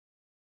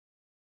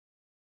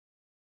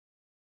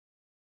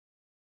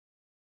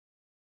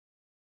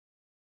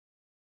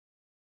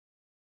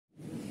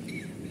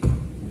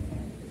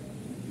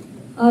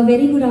A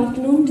very good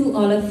afternoon to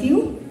all of you.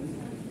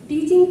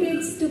 Teaching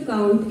kids to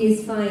count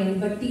is fine,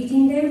 but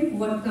teaching them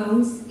what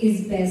counts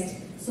is best.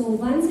 So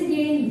once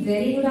again,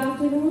 very good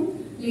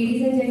afternoon,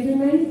 ladies and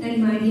gentlemen,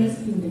 and my dear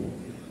students.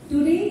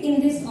 Today in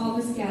this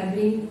August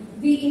gathering,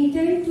 we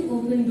intend to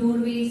open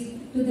doorways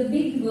to the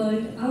big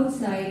world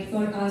outside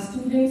for our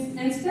students,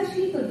 and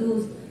especially for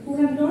those who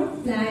have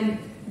not planned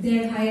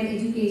their higher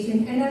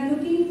education and are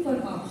looking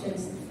for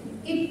options.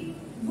 It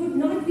would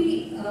not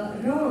be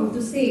wrong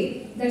to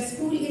say that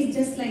school is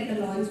just like a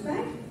launch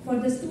pad for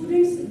the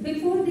students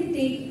before they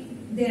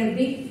take their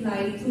big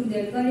flight through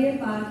their career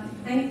path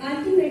and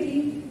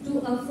ultimately to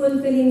a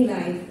fulfilling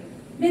life.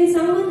 When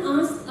someone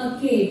asks a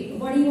kid,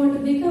 what do you want to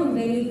become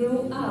when you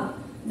grow up?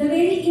 The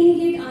very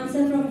immediate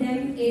answer from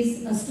them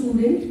is a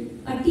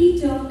student, a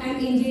teacher, an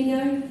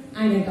engineer,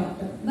 and a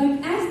doctor.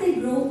 But as they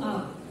grow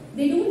up,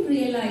 they don't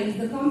realize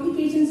the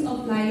complications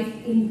of life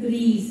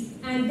increase,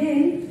 and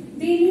then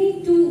they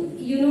need to,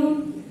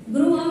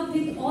 grow up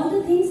with all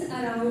the things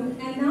around,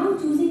 and now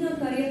choosing a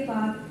career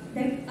path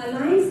that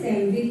aligns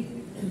them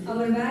with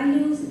our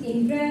values,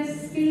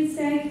 interests, skill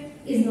set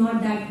is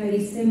not that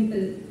very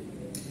simple.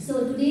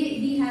 So today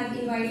we have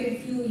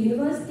invited few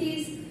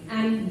universities,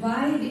 and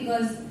why?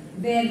 Because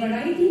where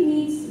variety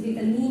meets with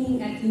a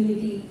meaning at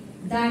unity,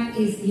 that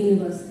is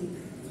university.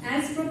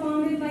 As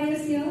propounded by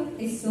us here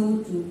is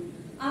so true.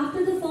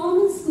 After the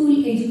formal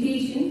school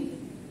education,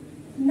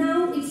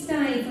 now it's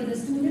time for the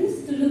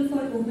students to look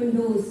for open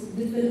doors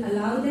which will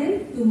allow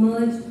them to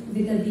merge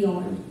with the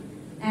beyond.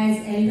 As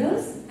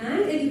elders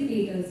and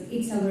educators,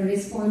 it's our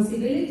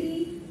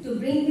responsibility to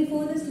bring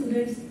before the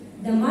students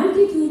the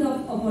multitude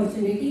of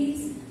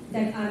opportunities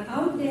that are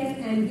out there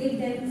and give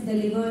them the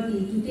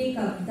liberty to take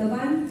up the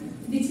one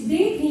which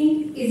they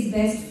think is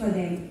best for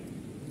them.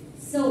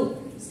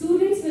 So,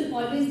 students will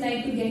always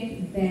like to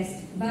get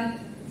best, but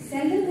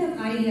seldom have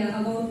idea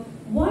about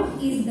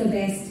what is the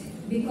best,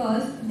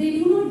 because they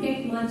do not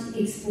get much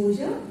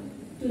exposure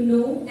to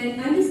know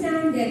and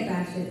understand their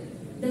passion.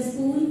 The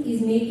school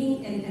is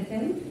making an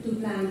attempt to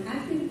plan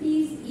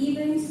activities,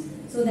 events,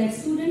 so that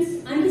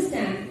students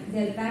understand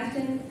their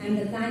passion and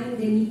the planning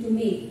they need to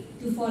make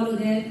to follow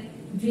their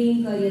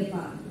dream career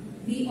path.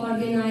 We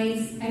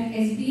organize at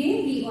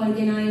SBA, we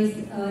organize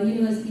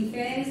university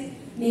fairs,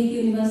 make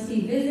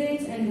university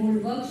visits and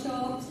hold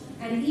workshops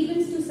and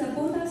events to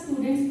support our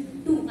students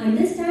to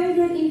understand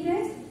their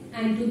interests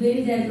and to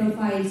build their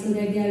profile so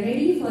that they are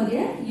ready for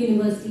their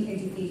university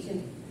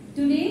education.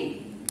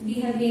 Today, we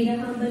have made a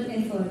humble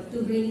effort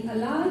to bring a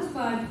large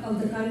part of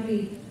the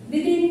country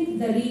within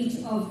the reach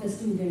of the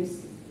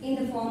students in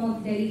the form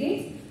of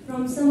delegates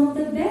from some of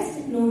the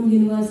best known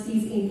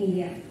universities in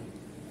India.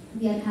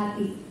 We are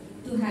happy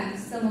to have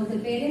some of the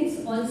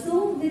parents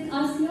also with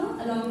us here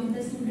along with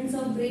the students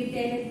of grade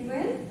 10 and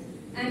 12.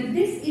 And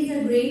this is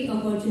a great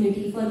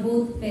opportunity for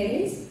both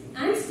parents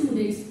and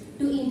students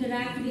to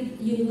interact with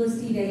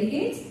university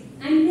delegates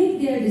and make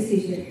their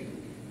decision.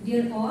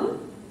 Dear all,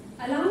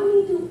 allow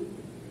me to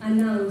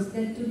announce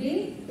that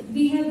today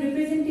we have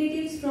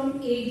representatives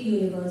from 8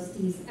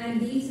 universities,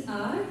 and these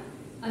are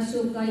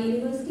Ashoka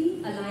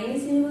University,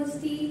 Alliance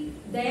University,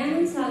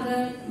 Dayanand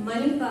Sagar,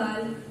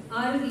 Manipal,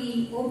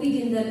 RV, OP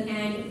Jindal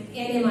and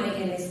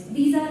NMIMS.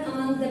 These are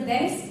among the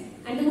best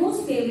and the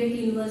most favorite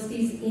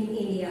universities in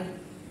India.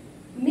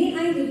 May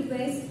I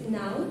request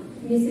now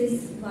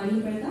Mrs.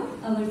 Vani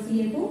Pratap, our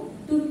CFO,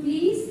 to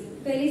please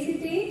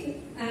felicitate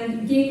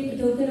and give a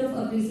token of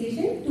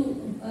appreciation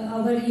to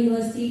our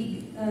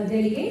university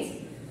delegates.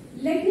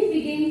 Let me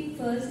begin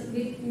first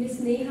with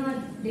Ms.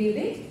 Neha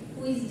David,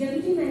 who is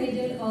Deputy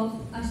Manager of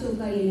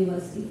Ashoka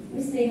University.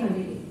 Ms. Neha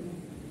David.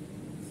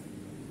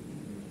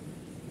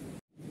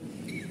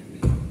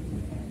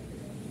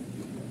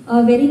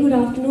 A very good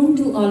afternoon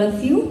to all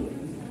of you.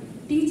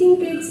 Teaching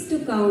kids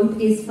to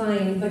count is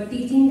fine, but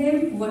teaching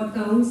them what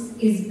counts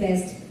is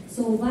best.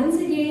 So once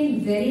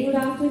again, very good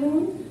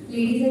afternoon,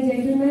 ladies and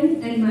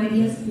gentlemen, and my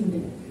dear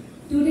students.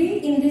 Today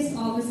in this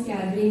August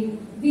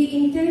gathering, we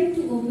intend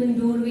to open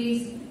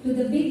doorways to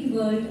the big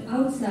world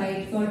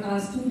outside for our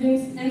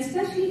students, and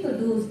especially for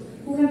those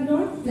who have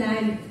not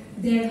planned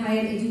their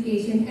higher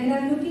education and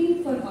are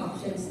looking for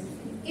options.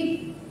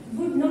 It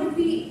would not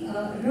be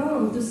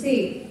wrong to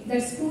say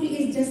that school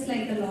is just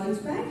like a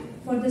launch pad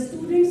for the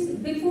students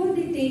before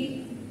they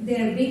take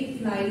their big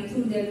flight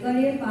through their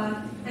career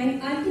path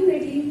and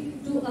ultimately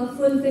to a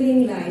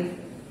fulfilling life.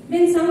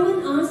 When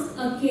someone asks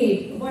a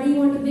kid, what do you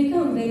want to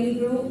become when you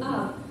grow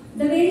up?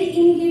 The very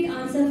immediate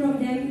answer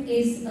from them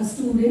is a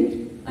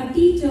student, a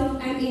teacher,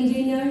 an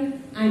engineer,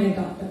 and a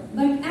doctor.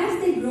 But as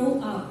they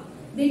grow up,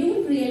 they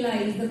don't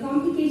realize the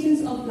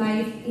complications of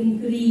life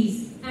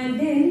increase, and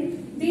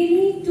then they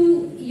need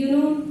to,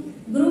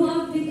 grow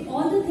up with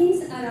all the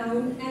things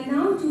around, and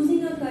now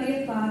choosing a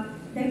career path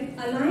that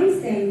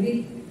aligns them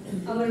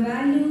with our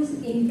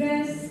values,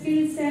 interests,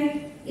 skill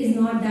set is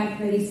not that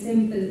very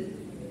simple.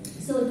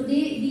 So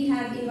today we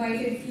have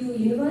invited few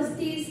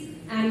universities,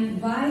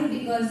 and why?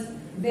 Because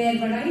where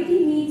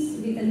variety meets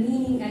with a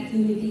meaning at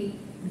unity,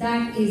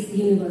 that is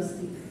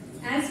university.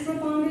 As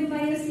propounded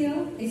by us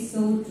here is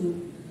so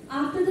true.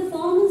 After the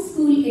formal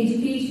school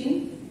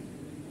education,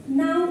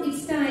 now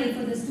it's time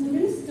for the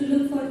students to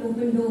look for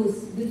open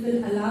doors which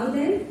will allow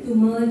them to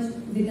merge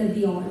with the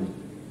beyond.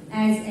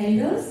 As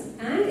elders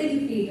and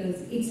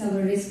educators, it's our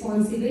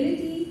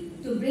responsibility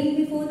to bring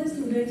before the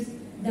students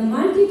the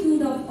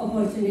multitude of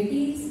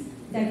opportunities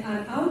that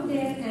are out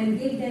there and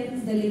give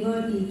them the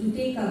liberty to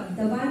take up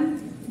the one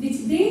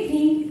which they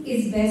think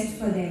is best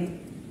for them.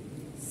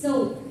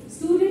 So,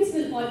 students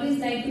will always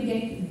like to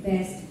get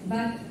best,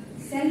 but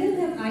seldom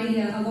have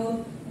idea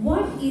about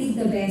what is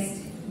the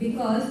best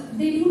because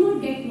they do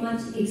not get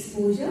much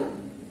exposure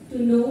to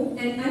know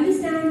and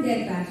understand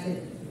their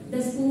passion.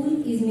 The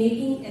school is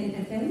making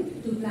an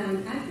attempt to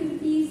plan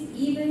activities,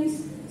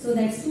 events, so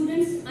that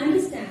students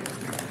understand.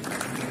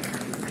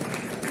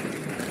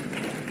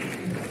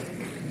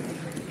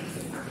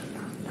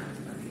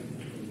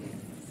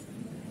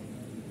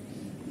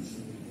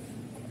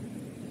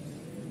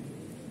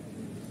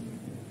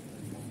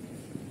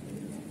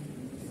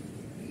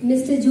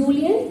 Mr.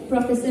 Julian,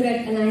 Professor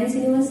at Alliance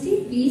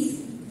University,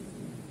 please.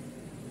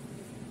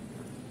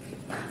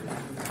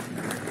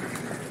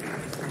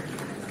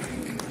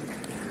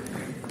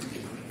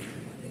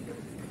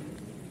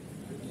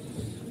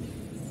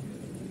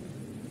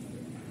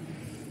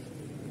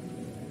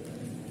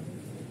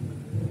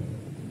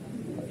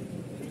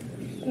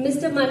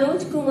 Mr.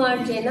 Manoj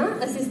Kumar Jena,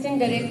 Assistant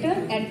Director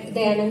at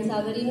Dayanand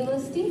Sagar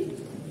University.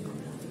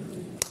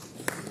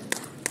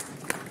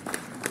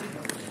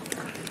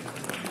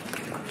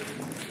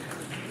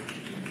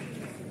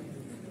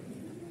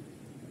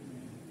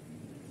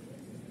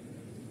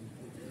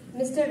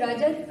 Mr.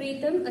 Rajat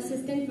Preetham,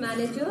 Assistant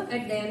Manager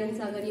at Dayanand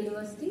Sagar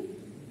University.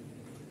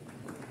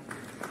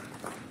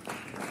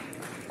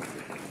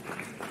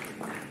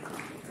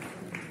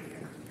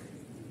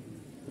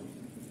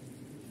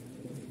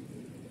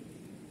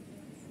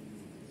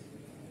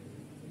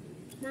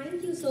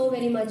 Thank you so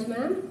very much,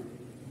 ma'am.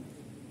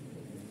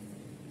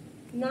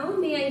 Now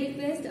may I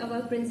request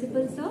our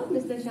Principal Sir,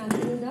 Mr.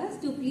 Shantanu Das,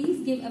 to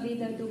please give away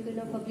the token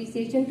of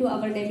appreciation to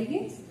our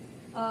delegates.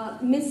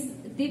 Ms.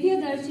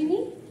 Divya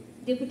Darshini,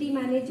 Deputy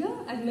Manager,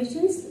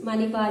 Admissions,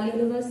 Manipal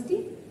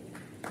University.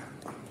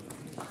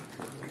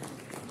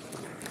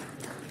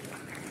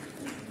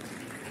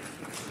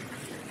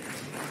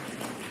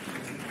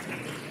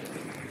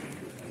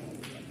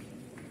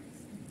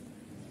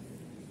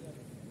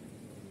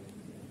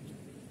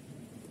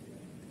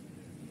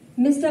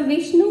 Mr.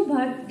 Vishnu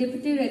Bhatt,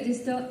 Deputy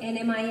Registrar,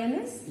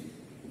 NMIMS.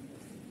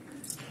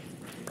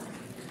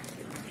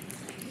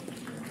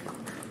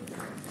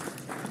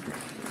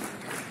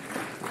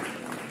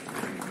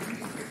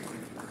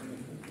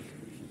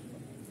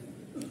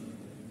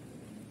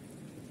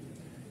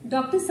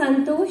 Dr.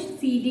 Santosh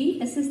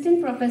CD,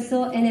 Assistant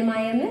Professor,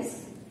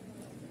 NMIMS.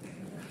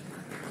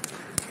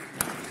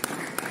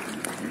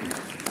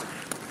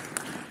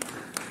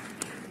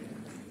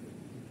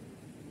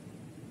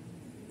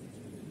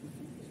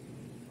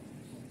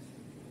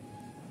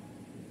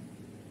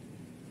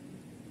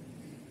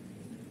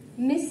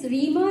 Miss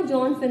Rima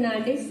John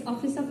Fernandez,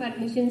 Office of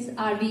Admissions,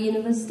 RV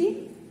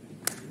University.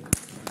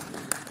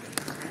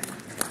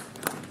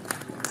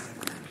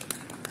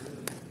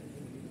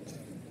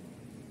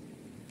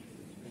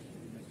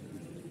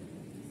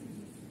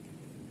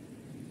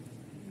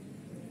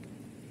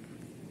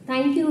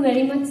 Thank you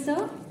very much,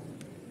 sir.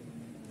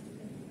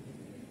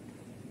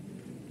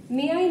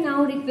 May I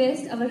now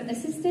request our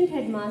Assistant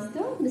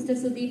Headmaster, Mr.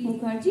 Sudeep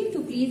Mukherjee,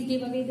 to please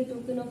give away the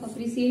token of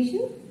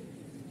appreciation.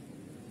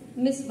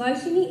 Ms.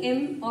 Varshini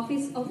M,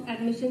 Office of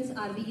Admissions,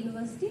 RV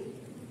University.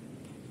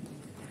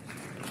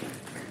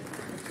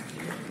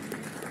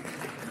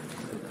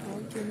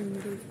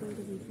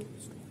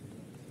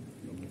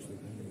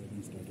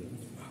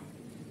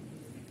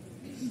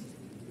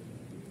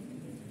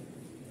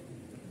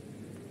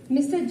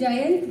 Mr.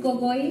 Jayant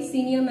Gogoi,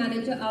 Senior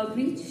Manager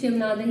Outreach,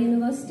 Shivnada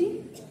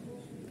University.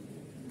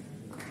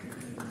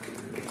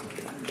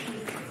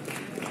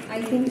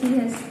 I think he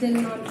has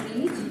still not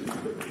reached.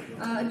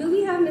 Do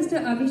we have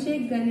Mr.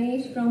 Abhishek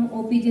Ganesh from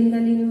OP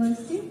Jindal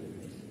University?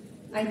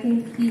 I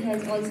think he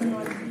has also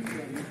not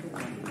reached.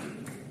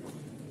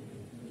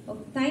 Oh,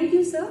 thank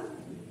you, sir.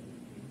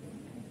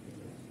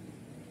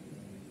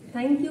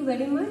 Thank you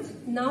very much.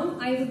 Now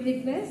I would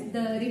request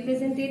the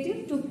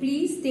representative to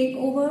please take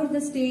over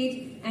the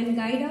stage and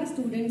guide our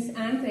students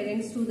and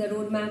parents through the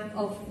roadmap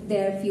of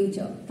their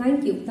future.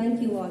 Thank you.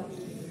 Thank you all.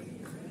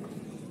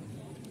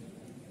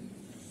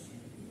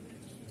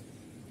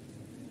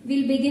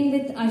 We'll begin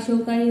with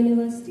Ashoka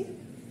University.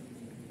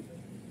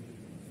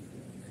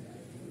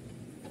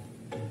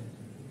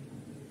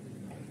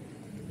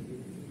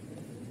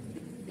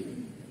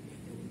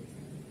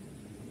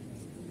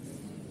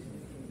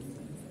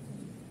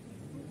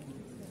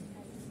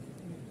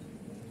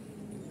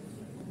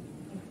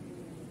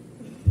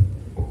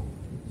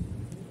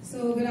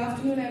 So good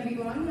afternoon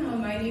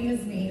everyone. My name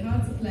is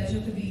Neha. It's a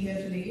pleasure to be here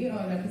today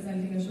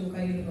representing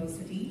Ashoka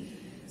University.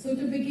 So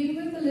to begin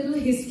with a little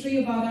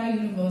history about our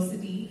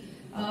university,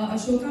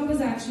 Ashoka was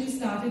actually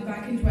started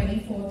back in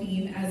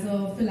 2014 as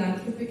a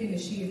philanthropic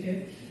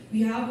initiative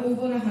We have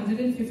over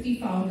 150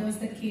 founders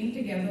that came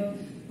together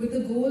with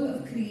the goal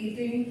of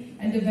creating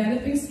and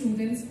developing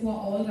students who are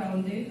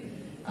all-rounded,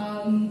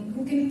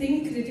 who can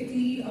think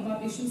critically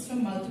about issues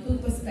from multiple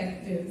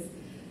perspectives,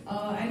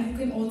 and who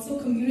can also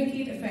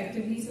communicate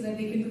effectively so that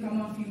they can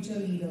become our future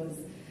leaders.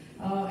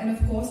 And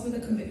of course, with a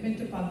commitment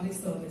to public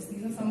service.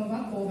 These are some of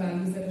our core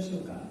values at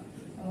Ashoka.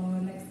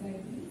 Next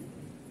slide, please.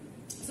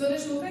 So at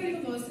Ashoka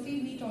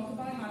University, we talk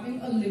about having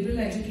a liberal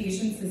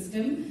education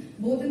system,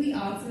 both in the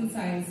arts and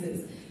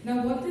sciences.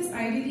 Now, what this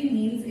ideally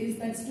means is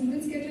that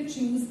students get to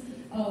choose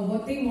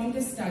what they want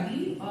to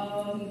study,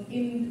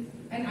 and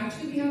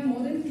actually we have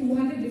more than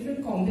 200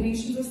 different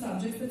combinations of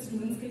subjects that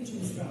students can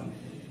choose from.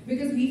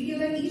 Because we feel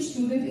that each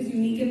student is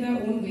unique in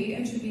their own way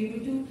and should be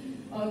able to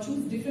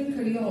choose different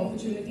career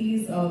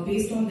opportunities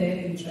based on their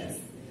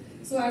interests.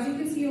 So as you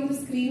can see on the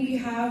screen, we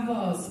have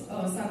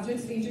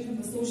subjects ranging from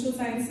the social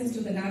sciences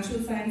to the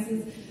natural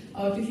sciences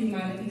to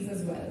humanities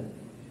as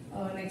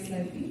well. Next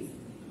slide, please.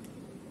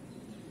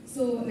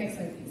 So, next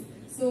slide, please.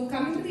 So,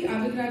 coming to the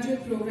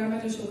undergraduate program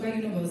at Ashoka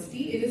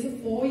University, it is a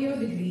 4-year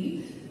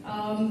degree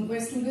where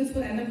students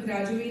will end up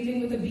graduating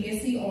with a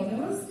BSc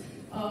Honours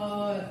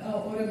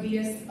or a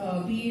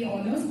BA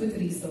Honours with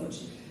research.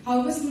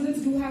 However,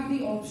 students do have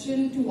the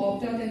option to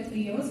opt out at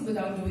 3 years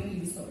without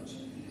doing research.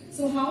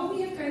 So how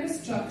we have kind of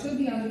structured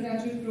the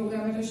undergraduate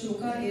program at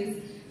Ashoka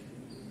is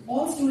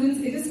all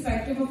students,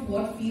 irrespective of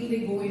what field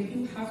they go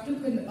into, have to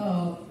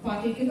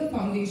partake in the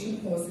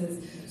foundation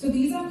courses. So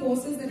these are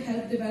courses that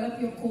help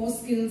develop your core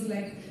skills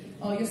like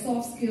your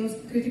soft skills,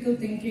 critical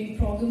thinking,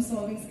 problem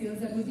solving skills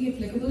that will be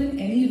applicable in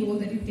any role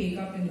that you take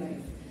up in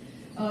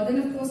life. Then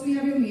of course we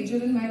have your major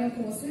and minor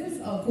courses,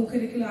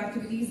 co-curricular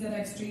activities that are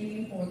extremely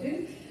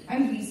important,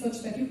 and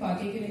research that you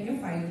partake in your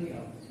final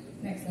year.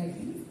 Next slide,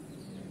 please.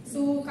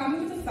 So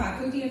coming to the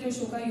faculty at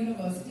Ashoka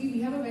University,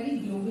 we have a very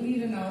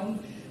globally renowned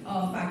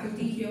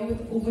faculty here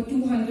with over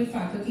 200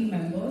 faculty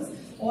members.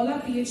 All are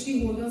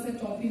PhD holders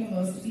at top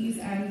universities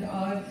and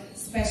are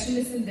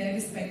specialists in their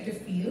respective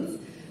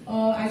fields.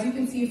 As you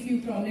can see, a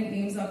few prominent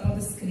names up on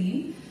the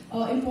screen.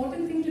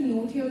 Important thing to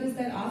note here is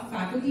that our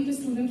faculty to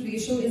student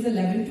ratio is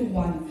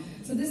 11:1.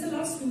 So this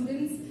allows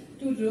students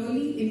to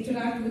really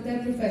interact with their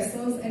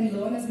professors and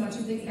learn as much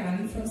as they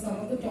can from some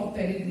of the top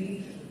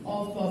pedigree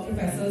of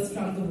professors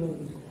from the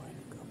world.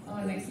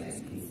 Next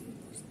slide, please.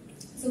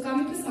 So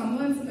coming to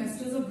summer and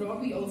semesters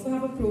abroad, we also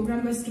have a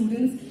program where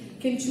students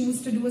can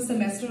choose to do a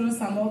semester or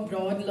summer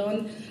abroad,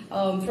 learn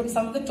from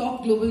some of the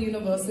top global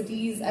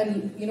universities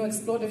and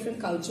explore different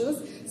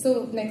cultures.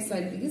 So next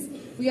slide, please.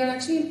 We are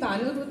actually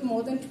empaneled with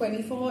more than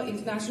 24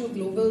 international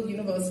global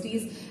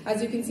universities.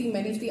 As you can see,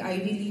 many of the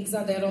Ivy Leagues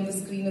are there on the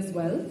screen as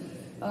well.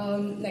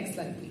 Next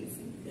slide, please.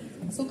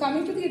 So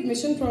coming to the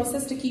admission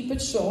process, to keep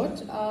it short,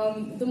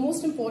 the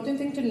most important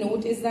thing to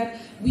note is that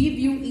we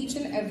view each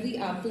and every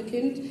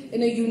applicant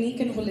in a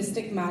unique and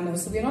holistic manner.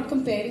 So we're not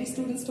comparing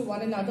students to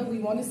one another. We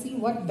want to see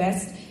what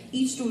best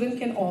each student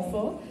can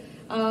offer.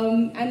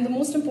 And the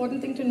most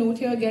important thing to note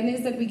here again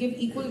is that we give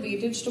equal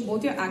weightage to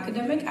both your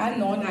academic and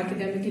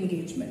non-academic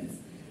engagements.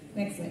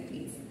 Next slide,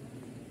 please.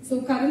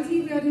 So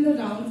currently we are in the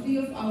round 3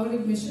 of our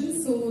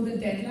admissions. So the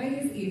deadline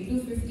is April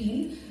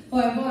 15th.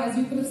 However, as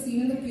you could have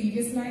seen in the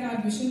previous slide, our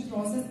admission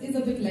process is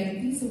a bit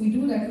lengthy, so we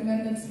do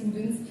recommend that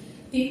students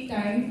take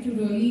time to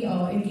really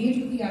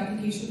engage with the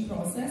application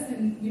process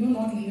and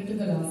not leave it to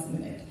the last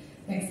minute.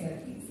 Next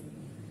slide, please.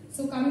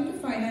 So coming to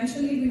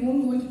financial aid, we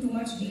won't go into too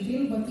much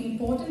detail, but the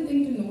important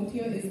thing to note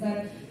here is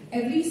that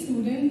every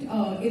student,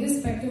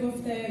 irrespective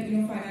of their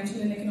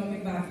financial and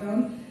economic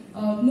background,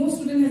 no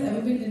student has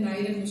ever been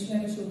denied admission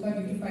at Ashoka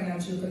due to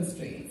financial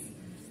constraints.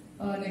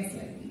 Next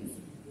slide, please.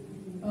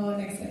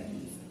 Next slide, please.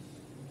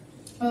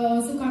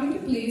 So coming to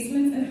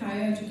placements and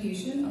higher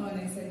education,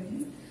 next slide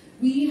please.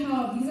 These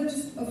are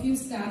just a few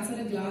stats at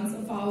a glance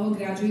of our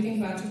graduating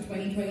batch of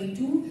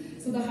 2022.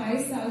 So the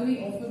highest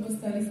salary offered was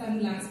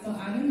 37 lakhs per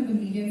annum and the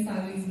median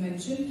salary is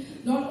mentioned.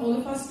 Not all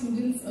of our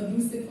students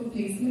do sit for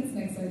placements.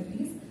 Next slide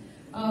please.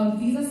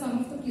 These are some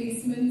of the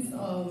placements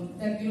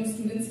that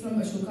students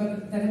from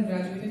Ashoka that have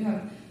graduated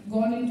have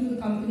gone into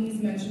the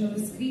companies mentioned on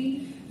the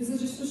screen. This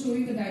is just to show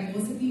you the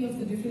diversity of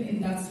the different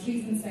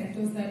industries and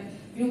sectors that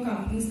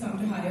companies come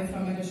to hire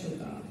from at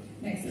Ashoka.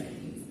 Next slide,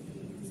 please.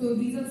 So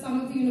these are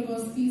some of the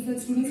universities that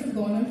students have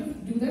gone on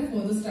to do their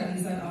further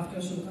studies at after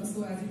Ashoka.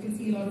 So as you can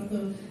see, a lot of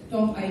the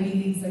top Ivy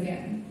Leagues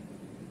again.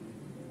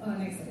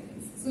 Next slide,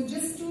 please. So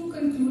just to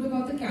conclude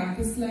about the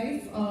campus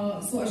life,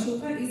 so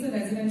Ashoka is a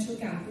residential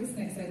campus.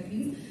 Next slide,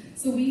 please.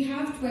 So we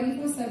have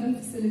 24/7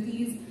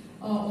 facilities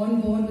on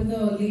board with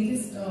the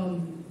latest,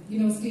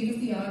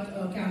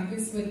 state-of-the-art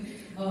campus with,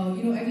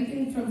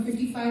 everything from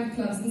 55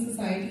 clubs and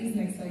societies.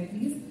 Next slide,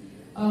 please.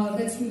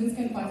 That students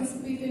can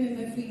participate in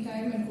their free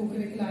time and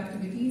co-curricular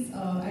activities.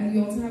 And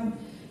we also have,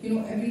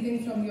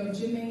 everything from your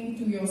gymming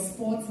to your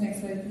sports.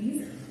 Next slide,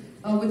 please.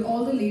 With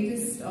all the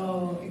latest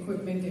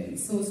equipment in.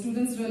 So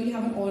students really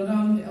have an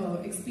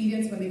all-round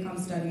experience when they come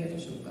study at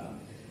Ashoka.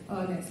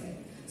 Next slide.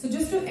 So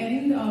just to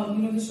end,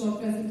 the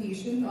short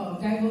presentation,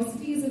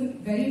 diversity is a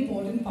very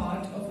important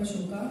part of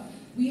Ashoka.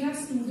 We have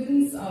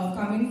students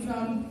coming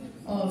from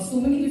so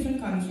many different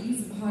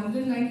countries,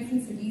 109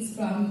 different cities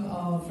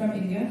from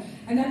India,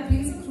 and that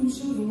plays a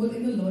crucial role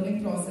in the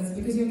learning process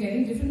because you're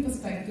getting different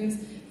perspectives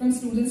from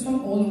students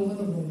from all over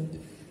the world.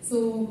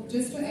 So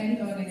just to end,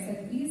 next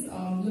slide please,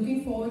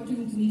 looking forward to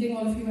meeting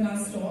all of you in our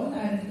stall,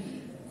 and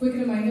quick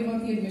reminder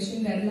about the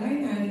admission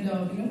deadline,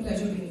 and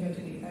pleasure being here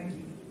today. Thank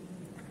you.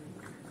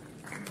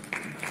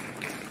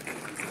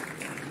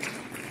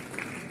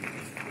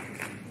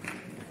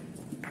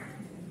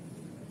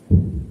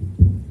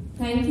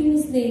 Thank you,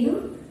 Ms.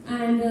 Neha.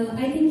 And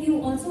I think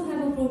you also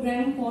have a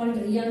program called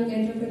Young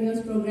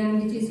Entrepreneurs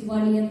Program, which is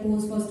 1-year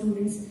course for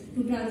students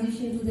to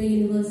transition to the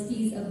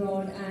universities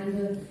abroad.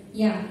 And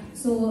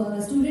so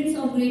students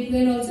of grade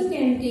 12 also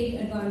can take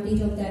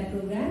advantage of that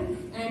program.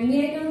 And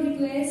may I now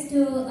request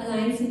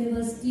Alliance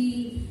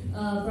University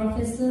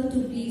professor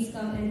to please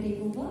come and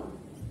take over.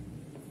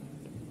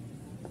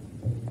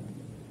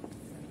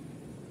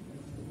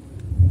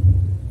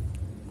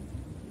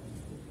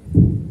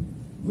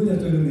 Good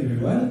afternoon,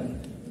 everyone.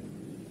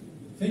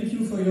 Thank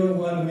you for your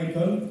warm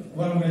welcome.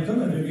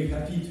 I'm very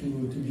happy to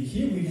be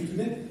here with you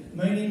today.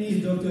 My name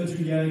is Dr.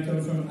 Julia. I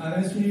come from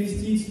Alliance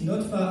University. It's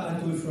not far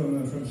at all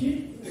from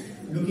here,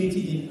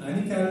 located in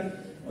Anical,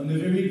 on a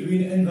very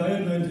green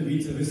environment, a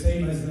bit the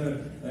same as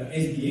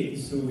SBA.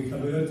 So we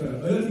have a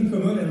lot in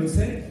common, I would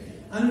say.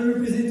 I'm a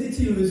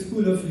representative of the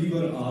School of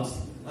Liberal Arts.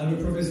 I'm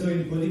a professor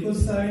in political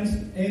science,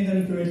 and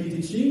I'm currently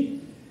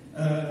teaching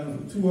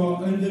to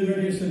our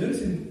undergraduate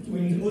students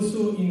and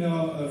also in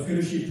our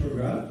fellowship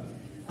program.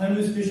 I'm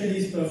a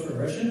specialist of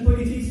Russian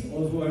politics,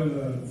 although I'm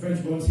a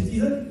French-born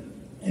citizen,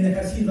 and I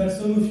have seen that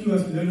some of you are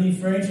learning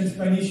French and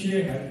Spanish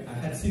here. I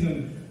had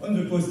seen on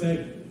the post that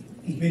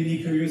it made me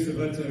curious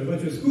about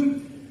your school.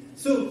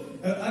 So,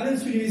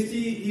 Alliance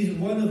University is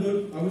one of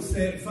the, I would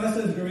say,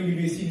 fastest growing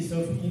universities in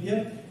South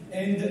India,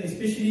 and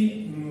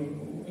especially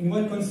in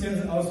what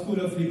concerns our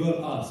School of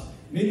Liberal Arts.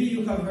 Maybe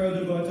you have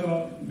heard about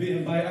our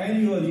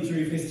biannual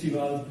literary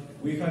festival.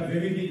 We have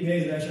very big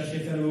names like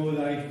Shashetaro,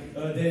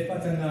 like Dave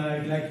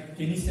Patanaik, like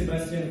Kenny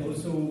Sebastian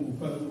also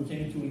who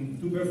came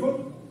to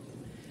perform.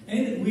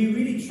 And we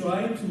really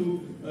try to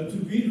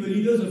build the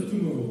leaders of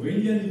tomorrow, the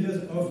Indian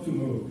leaders of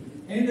tomorrow.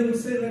 And I would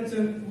say that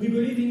we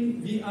believe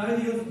in the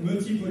idea of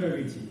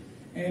multipolarity.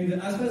 And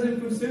as far as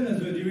I'm concerned, as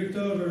the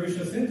director of the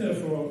Russia Center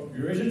for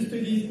Eurasian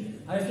Studies,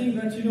 I think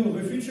that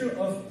the future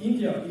of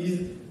India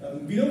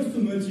belongs to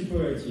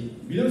multipolarity,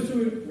 belongs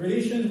to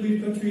relations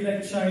with countries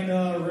like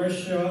China,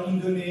 Russia,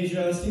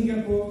 Indonesia,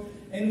 Singapore,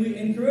 and we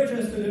encourage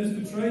our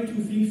students to try to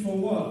think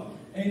forward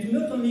and to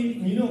not only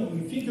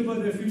think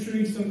about the future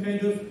in some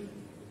kind of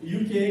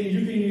UK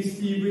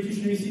university, British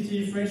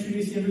university, French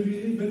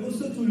university, but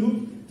also to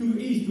look to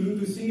East, to look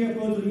to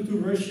Singapore, to look to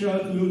Russia,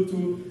 to look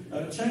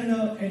to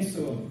China, and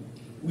so on.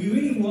 We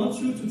really want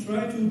you to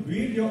try to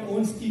build your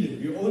own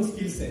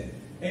skill set.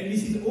 And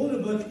this is all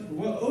about,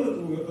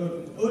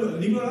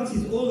 liberal arts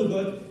is all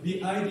about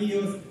the idea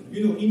of,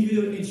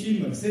 individual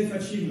achievement,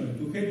 self-achievement.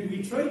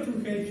 We try to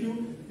help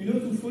you,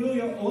 to follow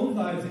your own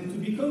vibes and to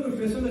become a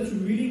person that you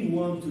really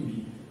want to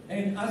be.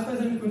 And as far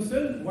as I'm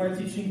concerned, while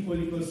teaching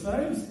political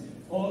science,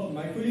 or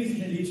my colleagues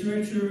in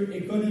literature,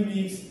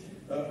 economics,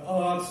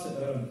 arts,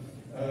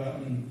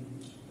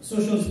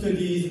 social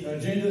studies,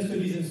 gender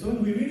studies, and so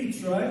on, we really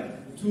try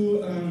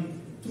to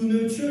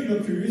nurture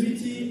your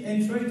curiosity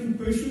and try to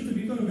pursue to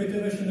become a better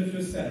version of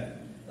yourself.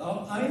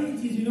 Our idea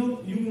is,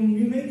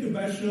 you make a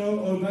bachelor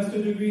or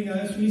master degree in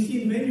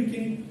University, and then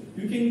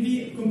you can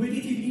be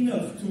competitive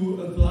enough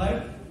to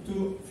apply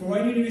to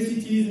foreign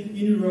universities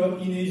in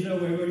Europe, in Asia,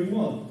 wherever you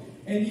want.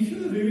 And if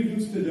you're a very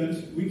good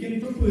student, we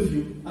can propose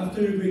you,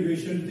 after your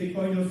graduation, take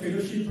part in a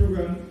fellowship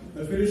program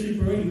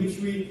in which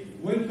we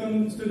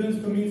welcome students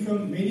coming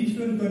from many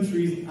different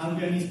countries,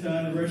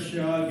 Afghanistan,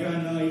 Russia,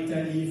 Ghana,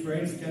 Italy,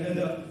 France,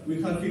 Canada.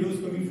 We have fellows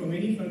coming from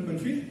many different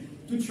countries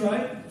to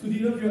try to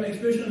develop your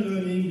expression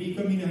learning,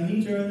 becoming an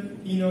intern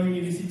in our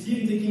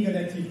university, and taking an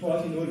active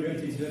part in all the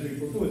activities that we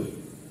propose.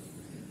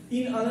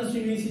 In Alliance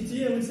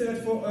University, I would say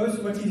that for us,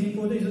 what is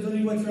important is not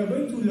only what we are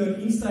going to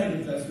learn inside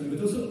the classroom,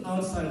 but also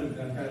outside the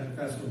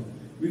classroom.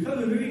 We have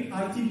a very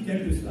active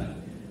campus life.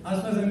 As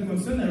far as I'm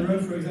concerned, I run,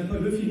 for example,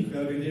 the film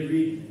club, and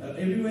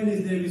every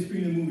Wednesday we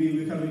screen a movie,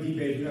 we have a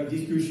debate, we have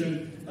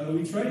discussion.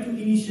 We try to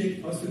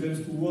initiate our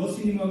students to world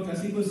cinema,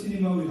 classical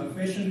cinema, we have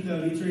fashion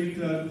club, literary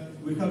club,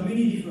 we have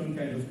many different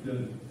kinds of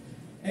clubs.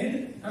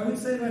 And I would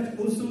say that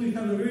also we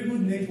have a very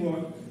good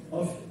network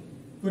of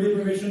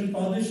collaboration,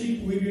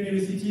 partnership with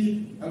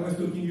universities. I was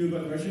talking to you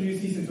about Russian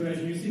universities, Central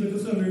Asian universities, but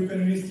also American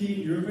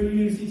universities, European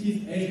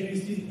universities, Asian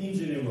universities in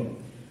general.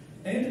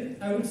 And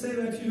I would say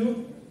that,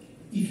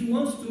 if you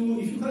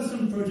have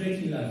some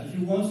project in life, if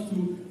you want to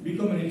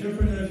become an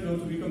entrepreneur, if you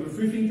want to become a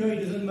free thinker,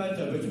 it doesn't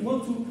matter, but you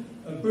want to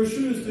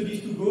pursue your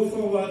studies, to go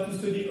forward, to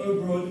study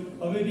abroad,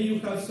 or maybe you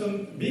have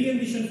some big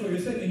ambition for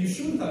yourself, and you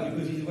should have,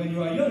 because it's when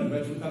you are young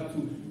that you have to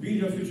build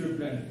your future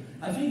plan.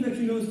 I think that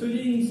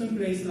studying in some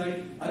place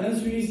like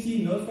Adams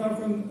University, not far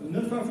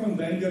from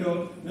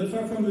Bangalore, not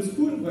far from the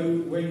school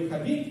where you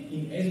have been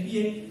in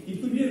SBA,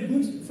 it could be a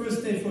good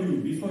first step for you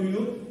before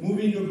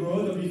moving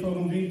abroad or before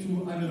moving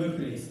to another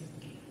place.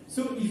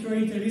 So if you're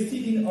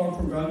interested in our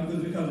program,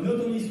 because we have not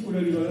only school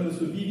level,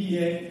 also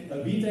BBA,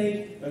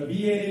 BTech,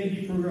 BA and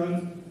MB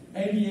programs,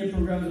 MBA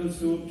programs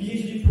also,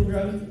 PhD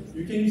programs,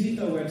 you can visit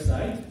our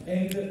website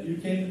and you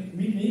can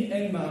meet me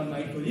and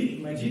my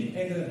colleague, Majid,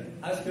 and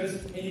ask us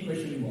any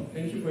question you want.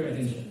 Thank you for your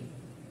attention.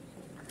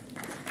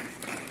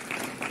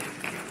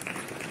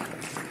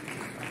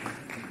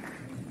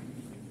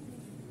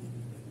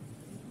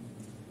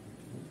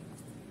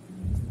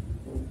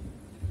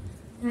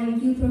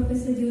 Thank you,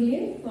 Professor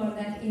Julian, for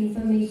that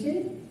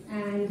information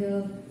and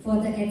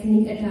for the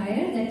ethnic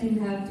attire that you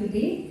have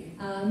today.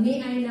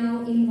 May I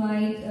now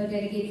invite a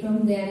delegate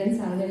from Dayanand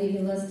Sagar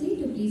University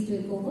to please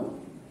take over.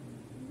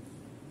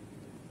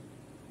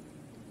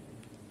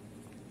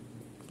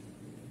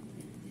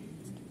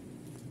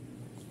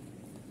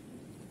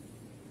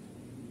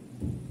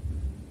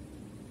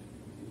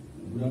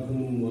 Good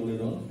afternoon, one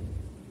and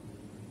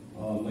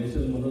all.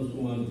 Myself, Manoj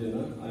Kumar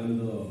Jena. I am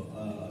the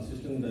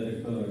Assistant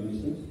Director of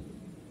Admissions.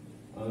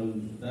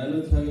 And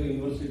Dayanand Sagar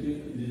University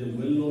is a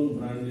well-known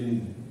brand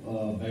in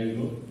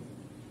Bangalore.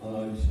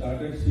 It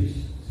started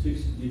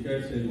six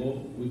decades ago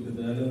with the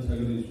Dayanand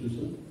Sagar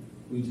Institution,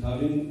 which is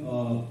having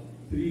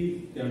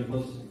 3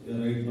 campuses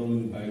right now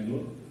in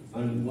Bangalore,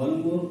 and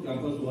one more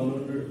campus,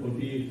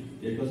 140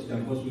 acres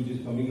campus, which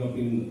is coming up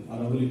in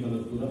Aravali,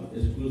 Kanakpura,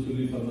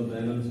 exclusively for the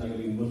Dayanand Sagar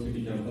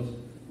University campus,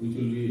 which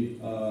will be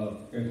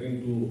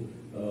catering to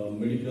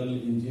medical,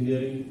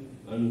 engineering,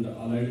 and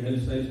allied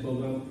health science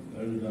program,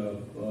 and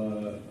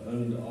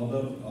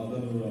other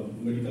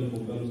medical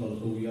programs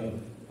also we are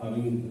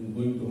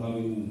going to have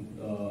in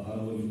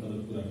Aravali,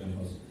 Kanakpura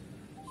campus.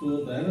 So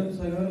Dayanand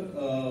Sagar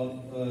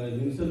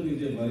himself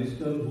is a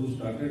barrister who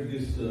started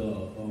this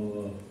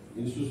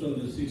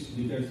institution 6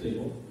 decades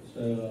ago,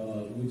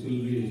 which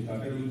will be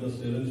started with the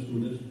 7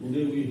 students.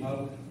 Today we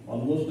have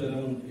almost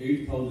around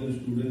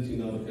 8,000 students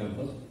in our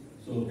campus.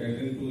 So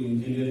catering to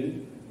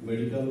engineering,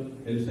 medical,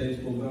 health science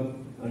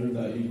program, and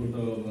you could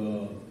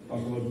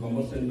talk about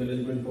commerce and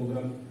management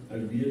program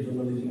and BA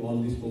journalism.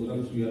 All these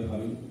programs we are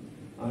having.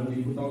 And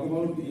if you talk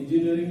about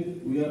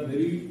engineering, we are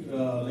very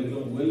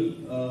well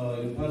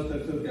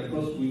infrastructure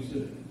campus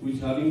which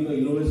having the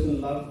innovation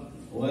lab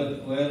where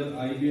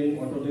IBM,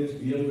 Autodesk,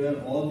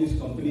 VMware, all these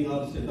companies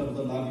have set up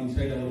the lab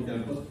inside our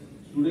campus.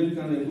 Students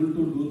can able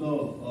to do the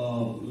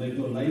live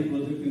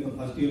project in the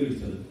first year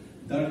itself.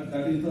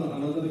 That is the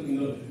another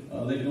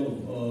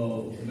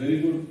very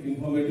good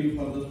informative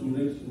for the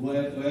students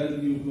where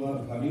you are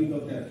having the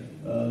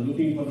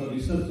looking for the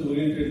research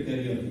oriented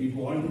career. If you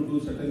want to do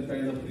certain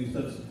kind of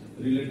research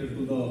related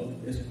to the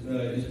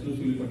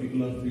exclusively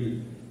particular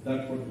field,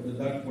 that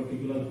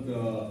particular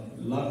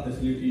lab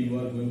facility you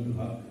are going to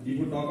have. If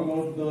you talk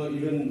about the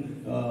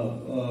even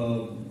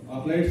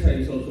applied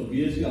science also,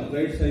 BSc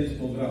applied science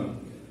program,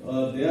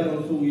 there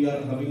also we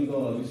are having the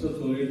research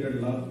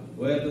oriented lab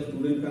where the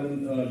student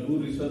can do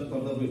research for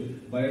the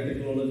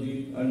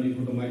biotechnology, and if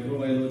you the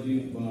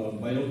microbiology,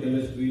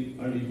 biochemistry,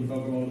 and if you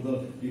talk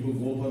about if you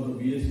go for the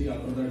BSc,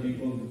 after that you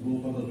can go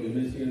for the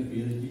MSc and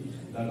PhD,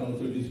 that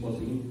also it is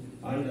possible.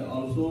 And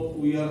also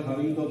we are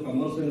having the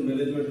commerce and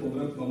management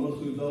program, commerce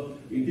with the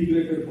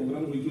integrated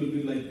program, which will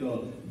be like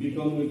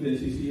BCom with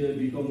CCA,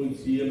 BCom with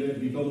CMA,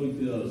 BCom with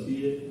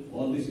CA,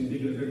 all this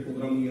integrated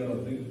program we are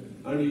offering.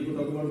 And if you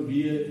talk about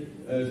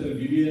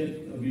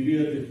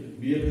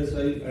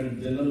BFSI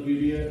and general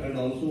BBA, and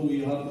also we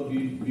have the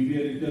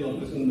BBA retail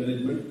operation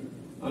management.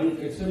 And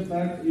except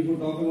that, if you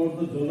talk about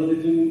the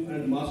journalism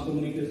and mass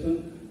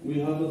communication, we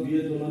have the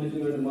BA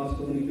journalism and mass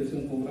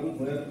communication program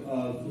where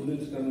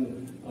students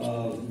can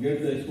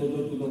get the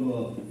exposure to the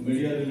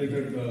media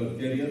related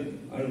career,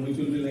 and which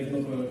will be like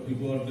if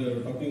you are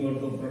talking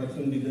about the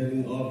production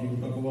design, or if you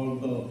talk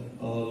about the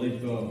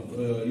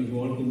if you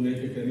want to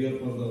make a career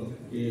for the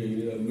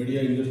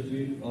media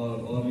industry,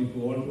 or if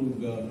you want to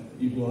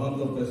if you have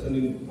the passion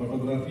in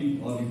photography,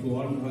 or if you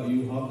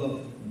have the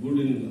good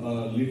in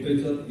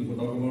literature, if you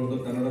talk about the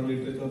Kannada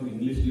literature,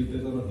 English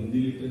literature, or Hindi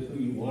literature,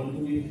 you want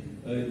to be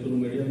into the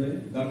media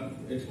line, that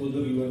exposure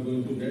you are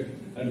going to get.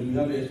 And we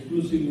have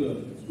exclusive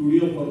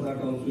studio for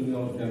that also in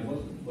our campus,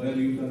 where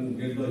you can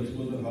get the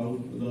exposure how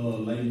the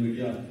live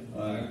media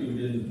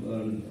activities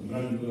and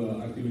brand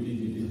activities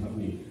it is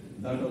happening.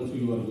 That also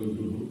you are going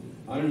to do.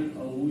 And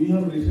we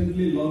have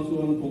recently launched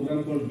one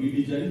program called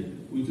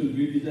B-Design, which is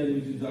B-Design,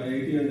 which is the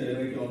IIT and the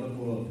NIT other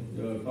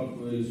top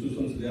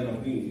institutions they are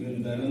offering.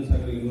 Even Dayanand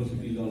Sagar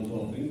University is also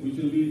offering, which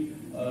will be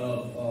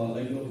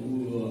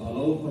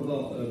allow for the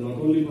not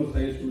only for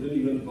science students,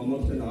 even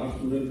commerce and art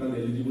students can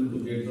eligible to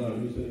get the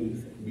admission in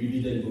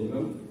B-Design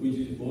program, which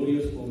is 4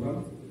 years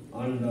program,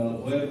 and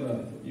where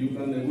you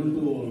can able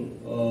to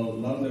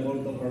learn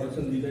about the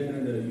production design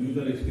and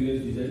user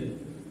experience design.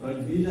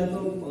 And these are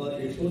the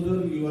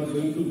exposure you are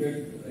going to get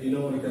in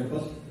our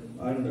campus.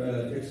 And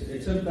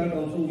except that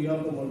also we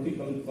have the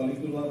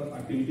multi-curricular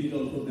activities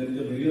also. There is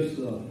a various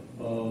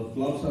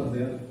clubs are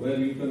there where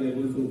you can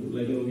able to,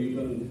 like, you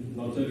can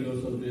nurture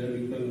yourself there.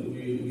 You can,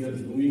 we are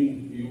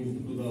moving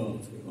you to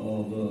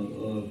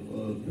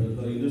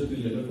the industry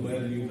level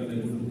where you can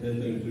able to tell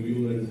the interview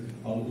and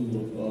how to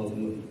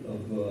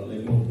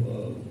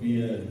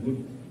be a good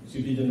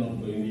citizen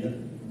of India.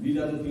 These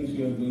are the things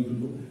we are going to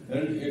do.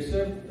 And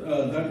except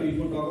that, if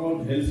you talk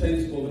about health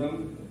science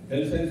program,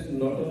 health science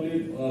not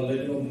only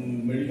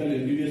medical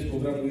MBBS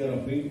program we are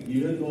offering,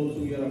 even also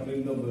we are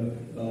offering the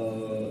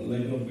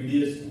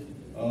BDS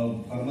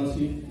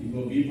pharmacy, you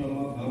go B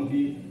Pharma, PharmD,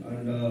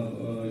 and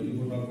you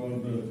talk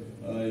about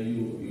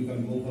you can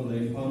go for the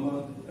M Pharma,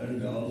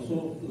 and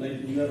also like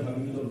we are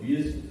having the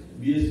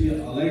BSc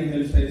Allied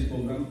Health Science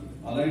program.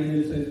 Allied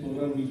Health Science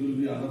program, which will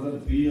be another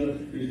 3 years.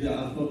 It is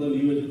as per the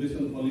new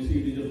education policy.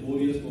 It is a 4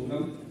 years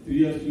program. 3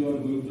 years you are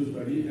going to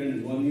study,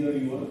 and 1 year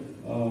you are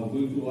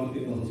going to work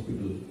in the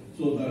hospital.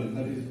 So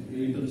that is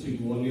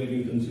internship. 1 year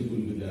internship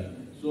will be there.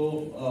 So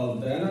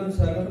Dayanand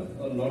Sagar,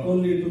 not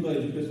only into the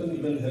education,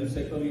 even health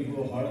sector. We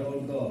go hard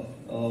about the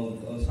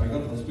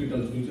Sagar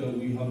hospitals, which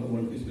we have a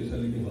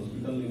multi-speciality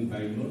hospital in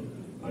Bangalore,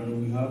 and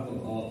we have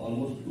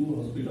almost 2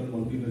 hospital,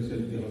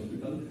 multi-speciality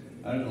hospital,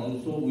 and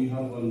also we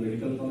have a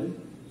medical college.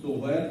 So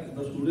where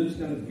the students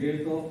can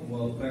get the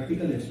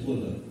practical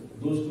exposure.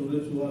 Those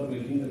students who are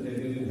making a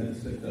career in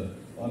health sector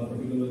or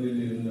particularly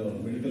in the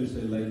medical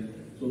line,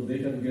 so they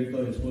can get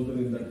the exposure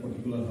in that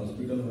particular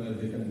hospital where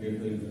they can get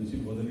the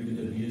internship, whether it is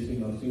a BSc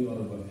nursing or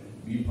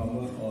B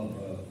Pharma or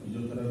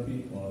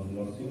physiotherapy or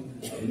nursing,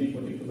 any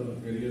particular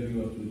career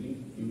you are choosing,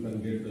 you can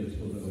get the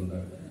exposure on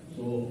that.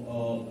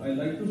 So I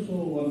like to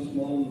show one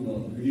small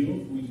video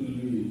which will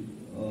be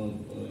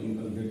you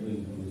can get the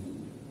information.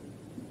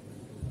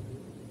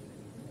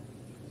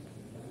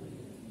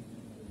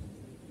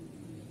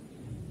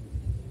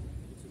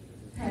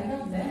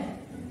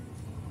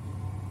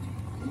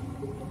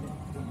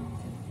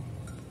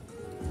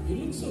 You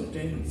look so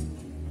tense.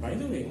 By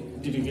the way,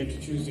 did you get to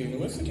choose the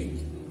university?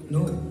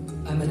 No,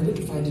 I'm unable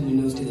to find a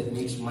university that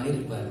meets my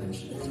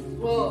requirements.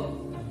 Well,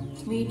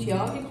 meet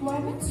your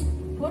requirements?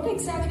 What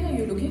exactly are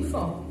you looking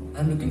for?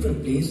 I'm looking for a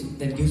place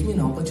that gives me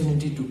an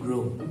opportunity to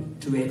grow,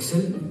 to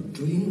excel,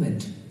 to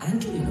invent,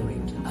 and to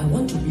innovate. I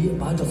want to be a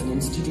part of an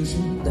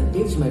institution that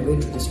paves my way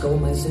to discover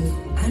myself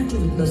and to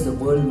witness the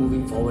world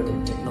moving forward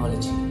in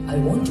technology. I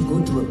want to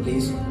go to a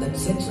place that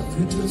sets a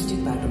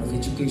futuristic pattern of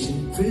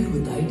education filled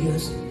with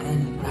ideas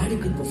and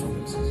radical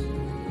performances.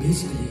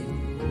 Basically,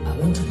 I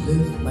want to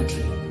live my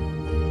dream.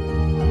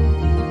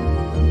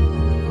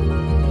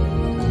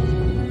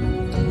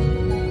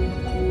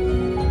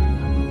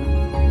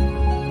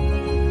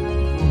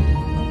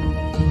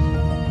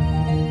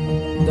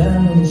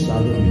 Dayanand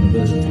Sagar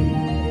University,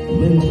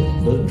 live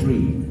the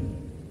dream.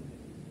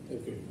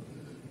 Thank you.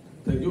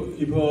 Thank you.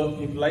 If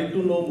you like to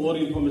know more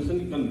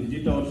information, you can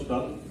visit our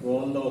stall.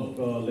 All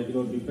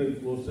the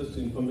different courses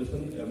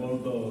information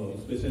about the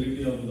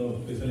specialty of the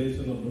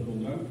specialization of the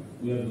program,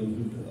 we are going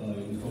to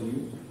inform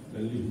you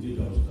when you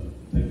visit our stall.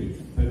 Thank you.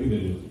 Thank you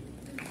very much.